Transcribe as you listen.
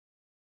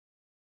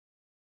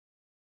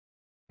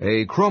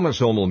A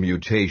chromosomal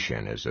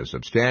mutation is a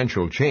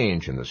substantial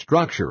change in the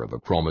structure of a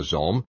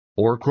chromosome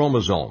or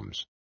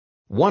chromosomes.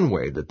 One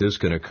way that this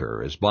can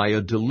occur is by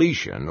a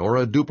deletion or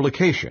a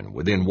duplication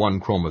within one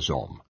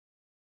chromosome.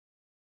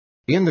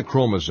 In the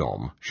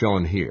chromosome,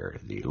 shown here,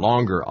 the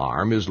longer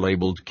arm is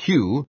labeled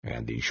Q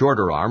and the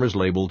shorter arm is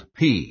labeled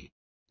P.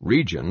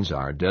 Regions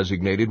are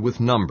designated with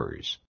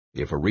numbers.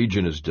 If a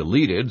region is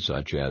deleted,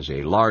 such as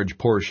a large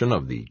portion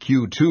of the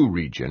Q2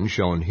 region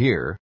shown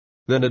here,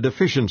 then a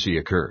deficiency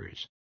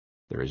occurs.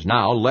 There is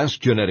now less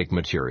genetic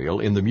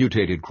material in the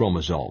mutated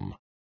chromosome.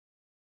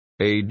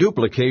 A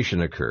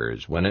duplication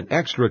occurs when an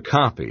extra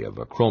copy of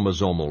a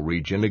chromosomal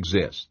region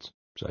exists,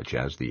 such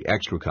as the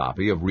extra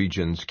copy of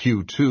regions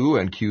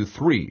Q2 and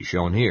Q3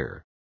 shown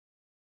here.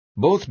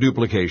 Both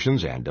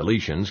duplications and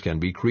deletions can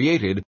be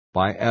created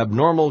by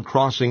abnormal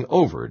crossing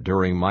over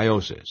during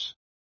meiosis.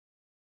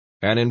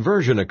 An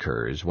inversion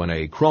occurs when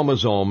a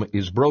chromosome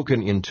is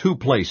broken in two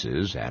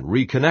places and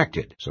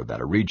reconnected so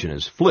that a region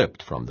is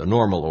flipped from the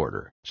normal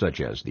order,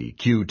 such as the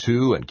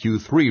Q2 and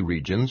Q3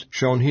 regions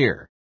shown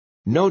here.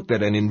 Note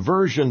that an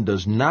inversion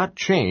does not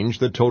change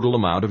the total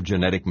amount of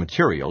genetic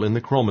material in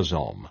the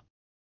chromosome.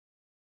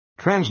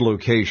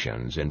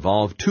 Translocations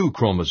involve two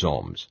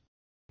chromosomes.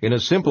 In a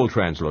simple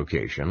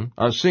translocation,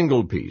 a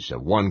single piece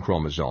of one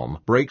chromosome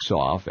breaks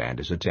off and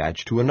is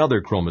attached to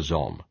another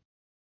chromosome.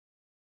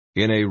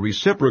 In a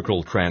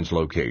reciprocal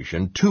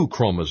translocation, two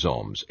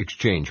chromosomes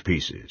exchange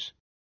pieces.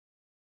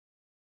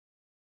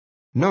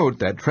 Note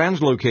that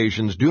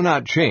translocations do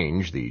not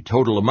change the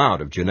total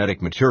amount of genetic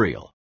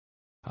material.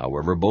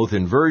 However, both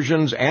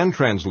inversions and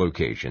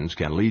translocations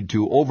can lead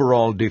to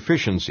overall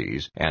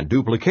deficiencies and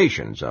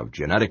duplications of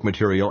genetic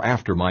material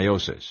after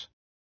meiosis.